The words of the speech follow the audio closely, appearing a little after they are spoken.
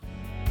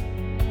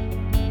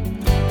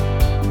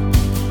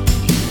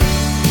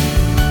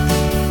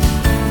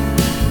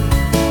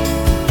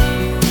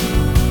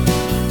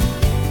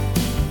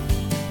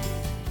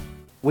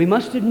We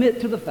must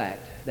admit to the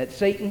fact that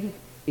Satan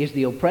is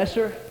the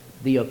oppressor,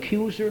 the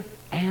accuser,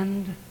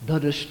 and the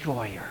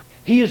destroyer.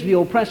 He is the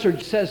oppressor.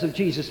 It says of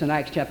Jesus in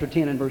Acts chapter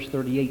 10 and verse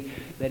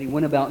 38 that he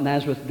went about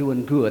Nazareth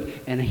doing good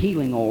and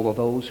healing all of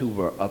those who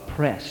were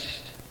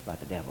oppressed by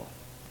the devil.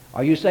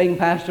 Are you saying,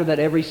 Pastor, that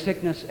every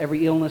sickness,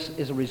 every illness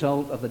is a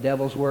result of the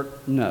devil's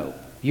work? No.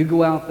 You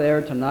go out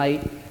there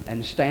tonight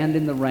and stand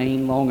in the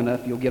rain long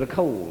enough, you'll get a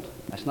cold.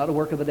 That's not a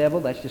work of the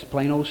devil. That's just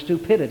plain old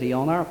stupidity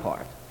on our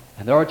part.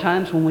 And there are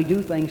times when we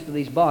do things to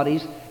these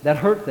bodies that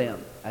hurt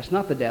them. That's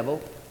not the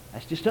devil.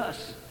 That's just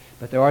us.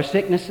 But there are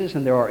sicknesses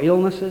and there are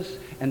illnesses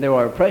and there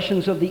are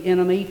oppressions of the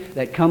enemy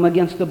that come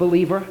against the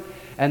believer.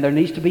 And there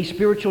needs to be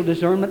spiritual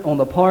discernment on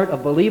the part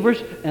of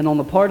believers and on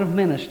the part of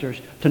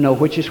ministers to know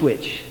which is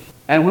which.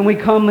 And when we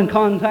come in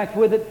contact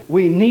with it,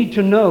 we need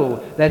to know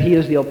that he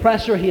is the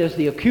oppressor, he is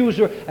the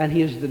accuser, and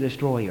he is the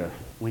destroyer.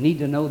 We need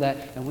to know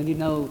that, and we need to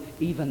know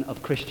even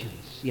of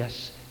Christians.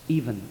 Yes,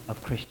 even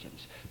of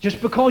Christians.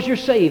 Just because you're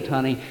saved,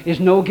 honey, is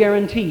no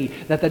guarantee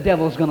that the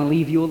devil's going to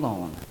leave you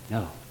alone.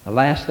 No. The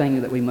last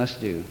thing that we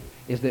must do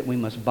is that we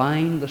must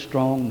bind the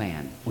strong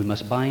man. We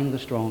must bind the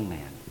strong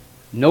man.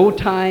 No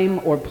time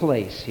or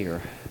place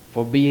here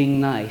for being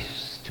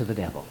nice to the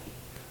devil.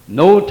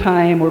 No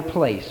time or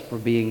place for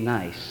being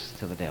nice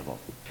to the devil.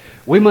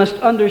 We must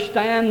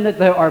understand that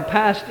there are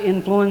past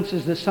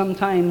influences that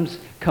sometimes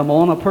come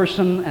on a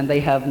person and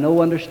they have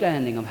no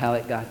understanding of how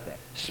it got there.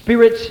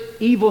 Spirits,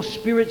 evil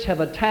spirits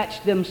have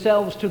attached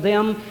themselves to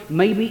them,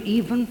 maybe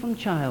even from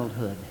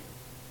childhood,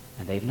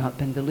 and they've not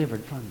been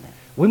delivered from them.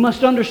 We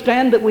must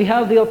understand that we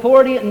have the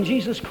authority in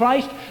Jesus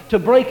Christ to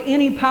break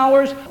any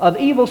powers of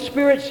evil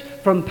spirits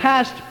from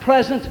past,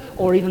 present,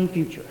 or even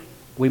future.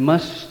 We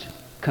must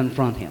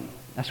confront him.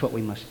 That's what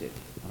we must do.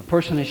 A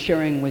person is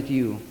sharing with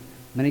you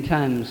many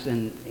times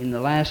in the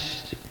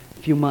last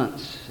few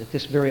months at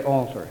this very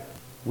altar,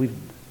 we've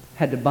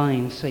had to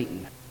bind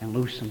Satan and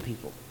loose some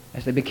people.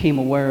 As they became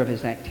aware of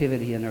his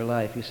activity in their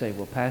life, you say,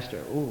 well,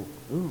 Pastor,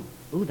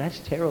 that's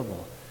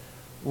terrible.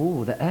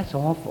 Ooh, that's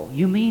awful.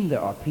 You mean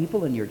there are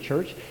people in your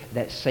church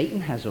that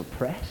Satan has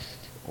oppressed?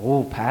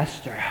 Oh,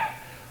 Pastor,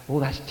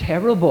 that's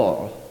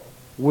terrible.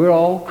 We're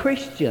all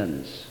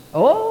Christians.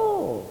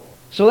 Oh,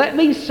 so that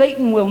means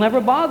Satan will never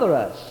bother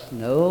us.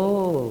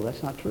 No,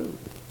 that's not true.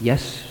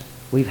 Yes,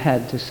 we've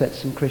had to set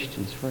some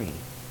Christians free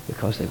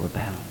because they were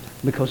bound.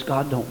 Because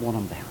God don't want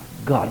them bound.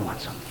 God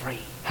wants them free.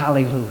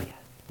 Hallelujah.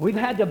 We've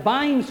had to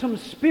bind some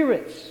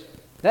spirits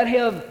that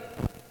have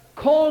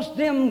caused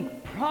them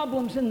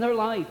problems in their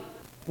life.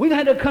 We've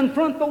had to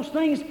confront those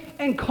things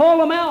and call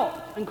them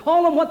out and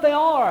call them what they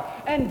are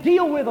and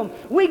deal with them.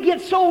 We get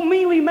so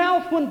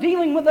mealy-mouthed when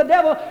dealing with the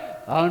devil.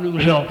 I don't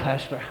need help,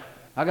 Pastor.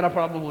 I got a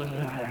problem with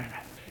it.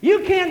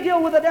 You can't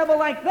deal with the devil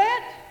like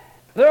that.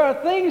 There are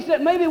things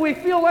that maybe we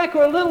feel like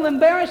are a little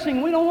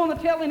embarrassing. We don't want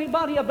to tell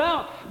anybody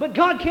about. But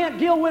God can't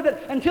deal with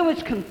it until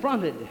it's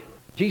confronted.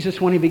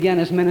 Jesus, when he began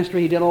his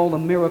ministry, he did all the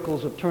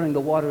miracles of turning the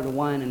water to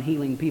wine and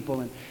healing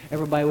people, and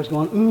everybody was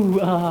going,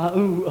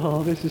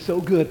 ooh, this is so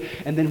good.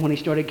 And then when he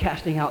started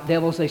casting out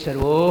devils, they said,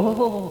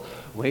 oh,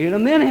 wait a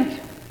minute.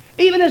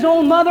 Even his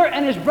own mother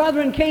and his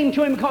brethren came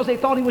to him because they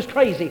thought he was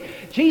crazy.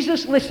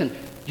 Jesus, listen,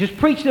 just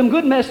preach them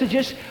good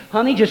messages.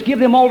 Honey, just give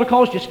them altar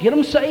calls. Just get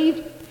them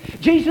saved.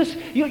 Jesus,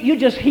 you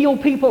just heal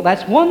people.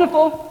 That's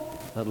wonderful.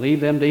 But leave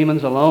them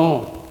demons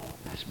alone.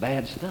 That's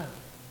bad stuff.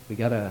 We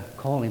got to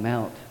call him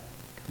out.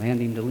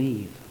 Command him to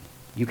leave.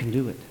 You can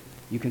do it.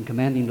 You can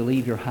command him to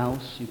leave your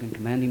house. You can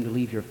command him to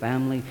leave your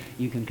family.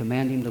 You can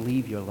command him to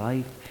leave your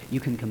life. You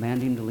can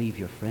command him to leave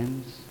your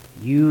friends.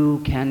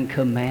 You can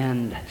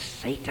command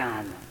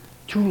Satan.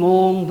 Too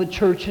long the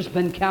church has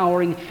been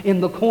cowering in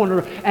the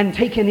corner and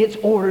taking its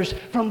orders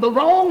from the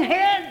wrong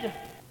head.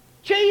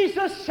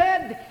 Jesus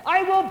said,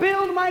 I will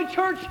build my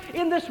church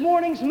in this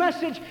morning's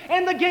message,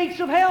 and the gates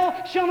of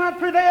hell shall not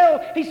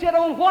prevail. He said,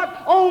 on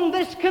what? On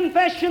this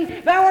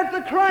confession, thou art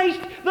the Christ,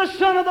 the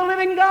Son of the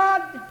living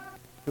God.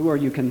 Who are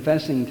you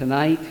confessing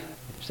tonight?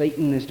 If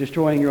Satan is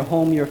destroying your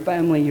home, your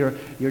family,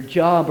 your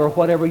job, or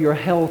whatever, your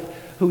health,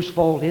 whose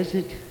fault is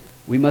it?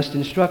 We must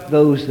instruct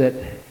those that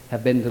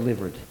have been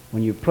delivered.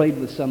 When you've prayed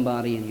with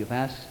somebody and you've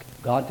asked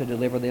God to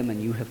deliver them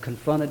and you have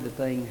confronted the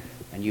thing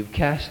and you've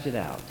cast it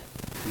out,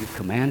 you've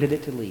commanded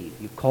it to leave.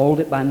 You've called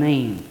it by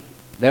name.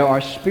 There are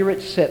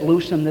spirits set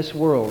loose in this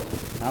world.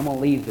 I'm going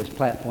to leave this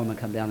platform and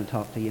come down and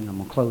talk to you, and I'm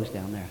going to close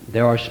down there.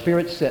 There are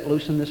spirits set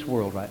loose in this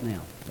world right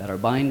now that are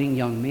binding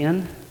young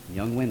men and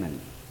young women.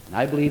 And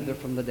I believe they're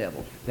from the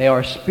devil. They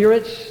are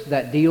spirits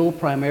that deal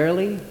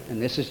primarily,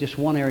 and this is just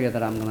one area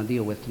that I'm going to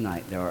deal with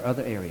tonight. There are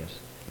other areas.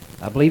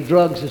 I believe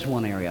drugs is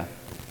one area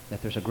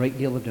that there's a great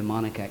deal of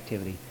demonic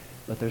activity.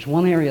 But there's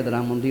one area that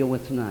I'm going to deal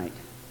with tonight,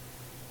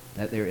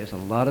 that there is a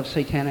lot of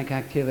satanic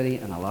activity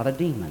and a lot of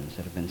demons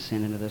that have been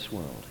sent into this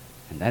world.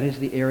 And that is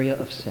the area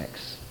of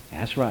sex.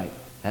 That's right.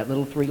 That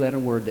little three-letter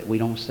word that we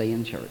don't say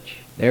in church.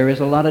 There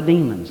is a lot of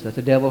demons that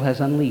the devil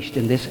has unleashed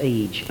in this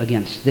age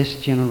against this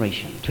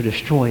generation to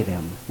destroy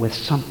them with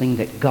something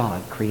that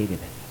God created.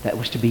 that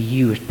was to be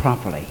used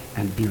properly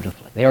and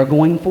beautifully. They are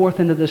going forth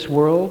into this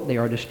world. They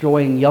are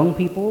destroying young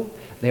people.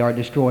 They are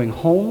destroying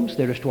homes.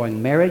 They're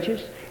destroying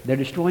marriages. They're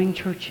destroying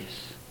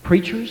churches.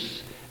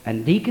 Preachers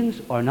and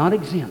deacons are not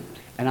exempt.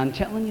 And I'm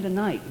telling you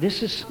tonight,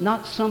 this is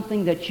not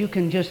something that you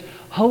can just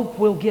hope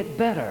will get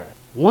better.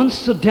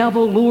 Once the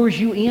devil lures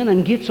you in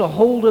and gets a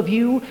hold of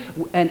you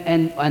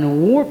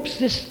and warps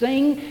this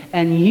thing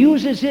and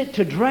uses it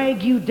to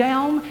drag you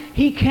down,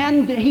 he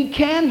can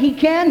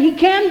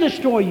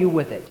destroy you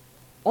with it.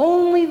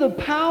 Only the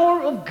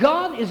power of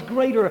God is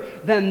greater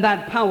than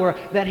that power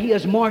that he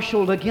has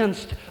marshaled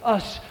against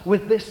us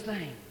with this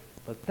thing.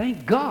 But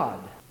thank God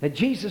that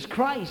Jesus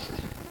Christ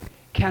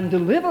can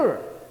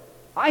deliver.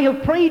 I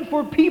have prayed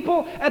for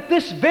people at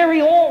this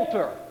very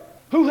altar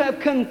who have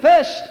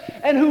confessed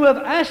and who have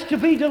asked to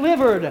be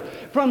delivered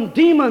from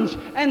demons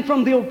and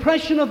from the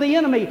oppression of the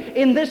enemy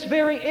in this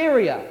very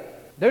area.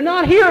 They're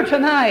not here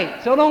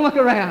tonight, so don't look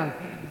around.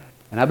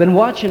 And I've been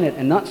watching it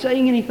and not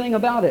saying anything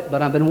about it,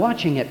 but I've been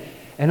watching it.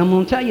 And I'm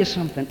going to tell you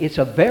something. It's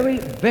a very,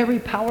 very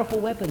powerful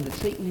weapon that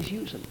Satan is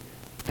using.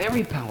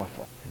 Very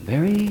powerful.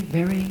 Very,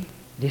 very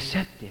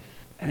deceptive.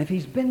 And if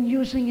he's been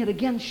using it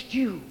against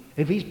you,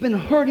 if he's been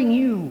hurting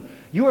you,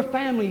 your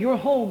family, your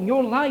home,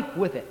 your life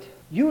with it,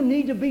 you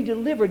need to be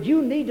delivered.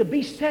 You need to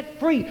be set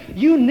free.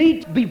 You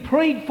need to be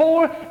prayed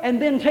for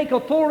and then take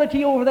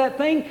authority over that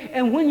thing.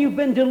 And when you've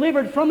been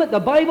delivered from it, the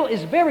Bible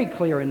is very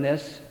clear in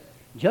this.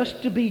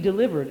 Just to be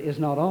delivered is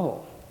not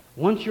all.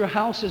 Once your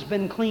house has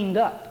been cleaned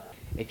up,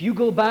 if you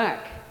go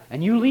back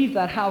and you leave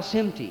that house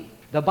empty,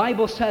 the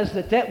Bible says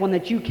that that one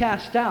that you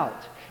cast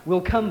out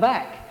will come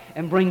back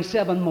and bring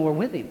 7 more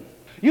with him.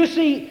 You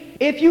see,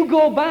 if you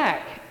go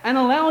back and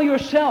allow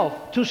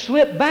yourself to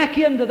slip back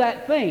into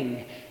that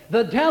thing,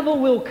 the devil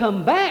will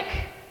come back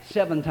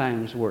 7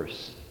 times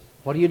worse.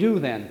 What do you do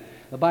then?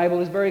 The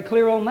Bible is very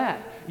clear on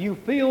that. You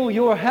fill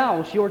your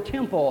house, your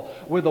temple,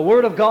 with the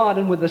Word of God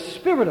and with the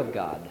Spirit of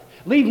God.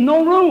 Leave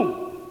no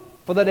room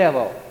for the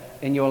devil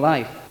in your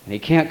life. And he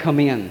can't come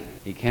in.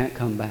 He can't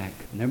come back.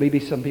 And there may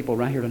be some people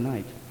right here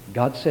tonight.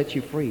 God set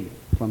you free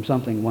from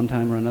something one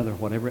time or another,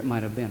 whatever it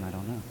might have been, I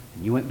don't know.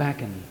 And you went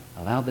back and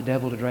allowed the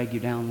devil to drag you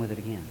down with it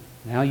again.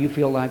 Now you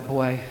feel like,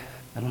 boy,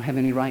 I don't have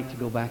any right to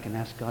go back and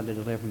ask God to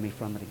deliver me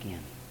from it again.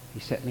 He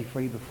set me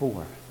free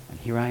before, and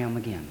here I am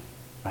again,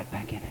 right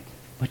back in it.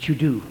 But you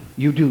do.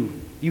 You do.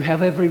 You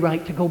have every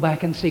right to go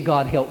back and say,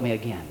 God, help me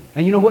again.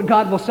 And you know what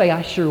God will say?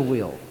 I sure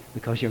will,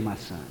 because you're my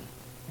son.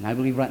 And I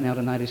believe right now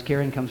tonight, as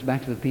Karen comes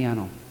back to the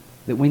piano,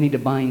 that we need to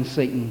bind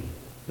Satan,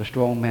 the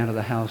strong man of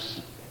the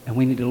house, and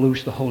we need to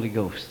loose the Holy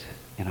Ghost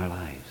in our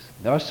lives.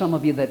 There are some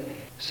of you that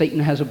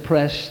Satan has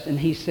oppressed, and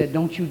he said,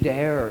 don't you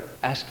dare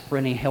ask for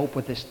any help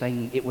with this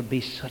thing. It would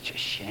be such a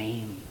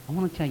shame. I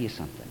want to tell you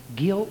something.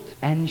 Guilt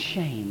and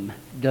shame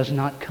does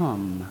not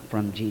come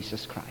from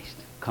Jesus Christ.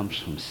 It comes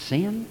from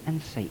sin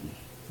and Satan.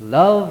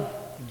 Love,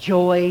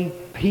 joy,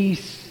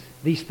 peace,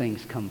 these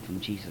things come from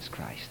Jesus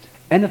Christ.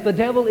 And if the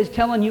devil is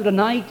telling you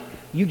tonight,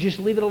 you just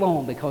leave it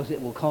alone because it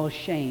will cause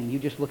shame. You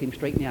just look him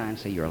straight in the eye and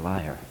say, you're a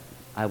liar.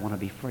 I want to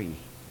be free,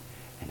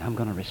 and I'm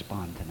going to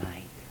respond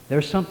tonight.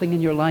 There's something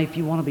in your life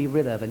you want to be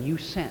rid of, and you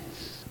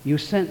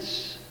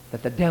sense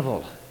that the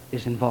devil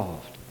is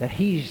involved, that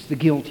he's the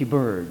guilty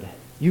bird.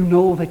 You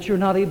know that you're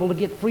not able to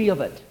get free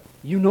of it.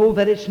 You know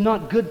that it's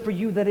not good for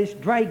you, that it's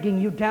dragging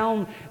you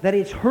down, that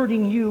it's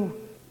hurting you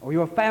or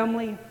your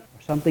family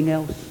or something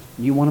else.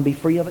 You want to be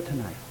free of it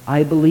tonight.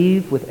 I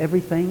believe with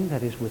everything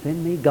that is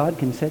within me, God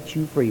can set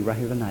you free right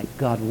here tonight.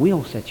 God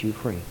will set you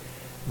free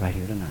right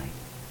here tonight.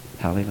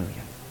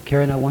 Hallelujah.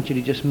 Karen, I want you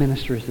to just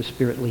minister as the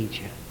Spirit leads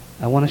you.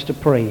 I want us to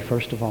pray,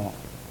 first of all.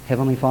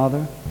 Heavenly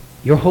Father,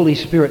 your Holy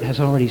Spirit has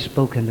already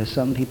spoken to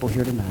some people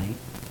here tonight.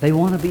 They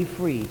want to be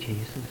free,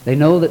 Jesus. They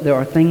know that there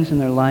are things in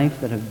their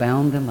life that have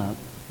bound them up.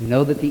 They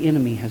know that the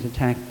enemy has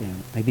attacked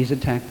them. Maybe he's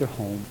attacked their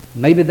home.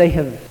 Maybe they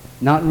have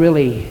not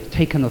really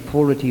taken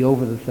authority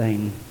over the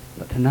thing,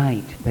 but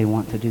tonight they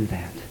want to do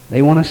that.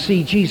 They want to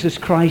see Jesus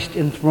Christ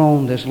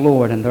enthroned as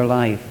Lord in their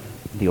life.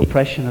 The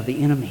oppression of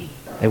the enemy.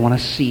 They want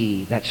to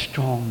see that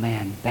strong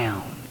man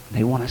bound.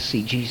 They want to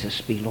see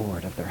Jesus be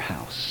Lord of their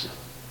house.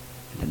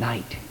 And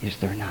tonight is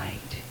their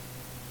night.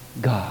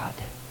 God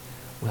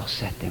will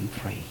set them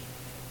free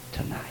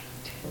tonight.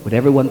 Would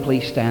everyone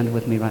please stand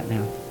with me right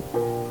now?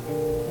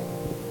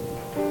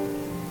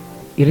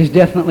 It is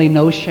definitely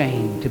no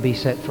shame to be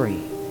set free.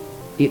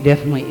 It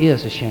definitely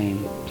is a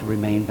shame to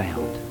remain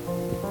bound.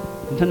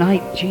 And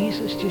tonight,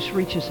 Jesus just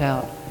reaches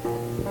out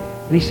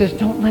and he says,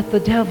 don't let the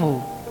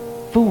devil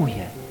fool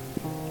you.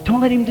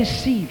 Don't let him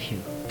deceive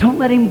you. Don't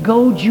let him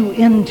goad you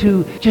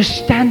into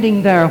just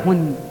standing there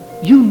when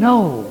you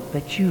know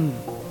that you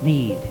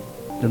need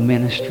the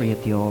ministry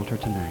at the altar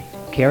tonight.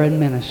 Karen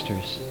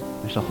ministers.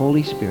 There's the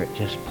Holy Spirit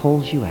just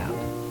pulls you out.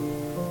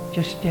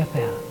 Just step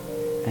out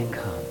and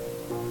come.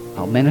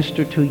 I'll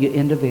minister to you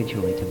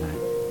individually tonight,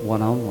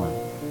 one-on-one.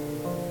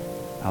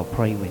 I'll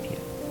pray with you.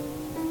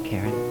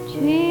 Karen?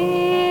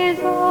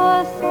 Jesus,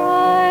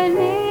 I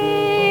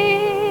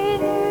need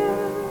you.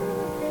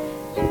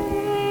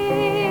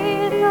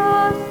 Jesus,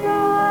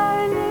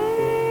 I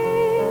need you.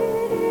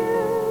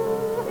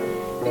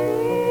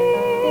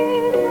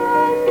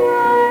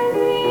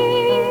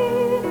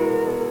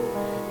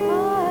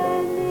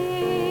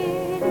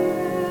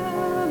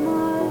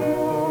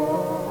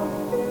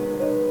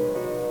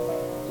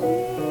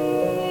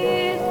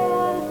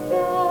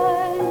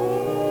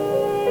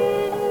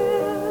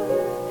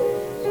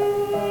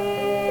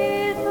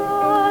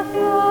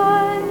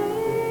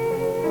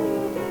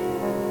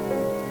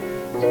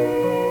 to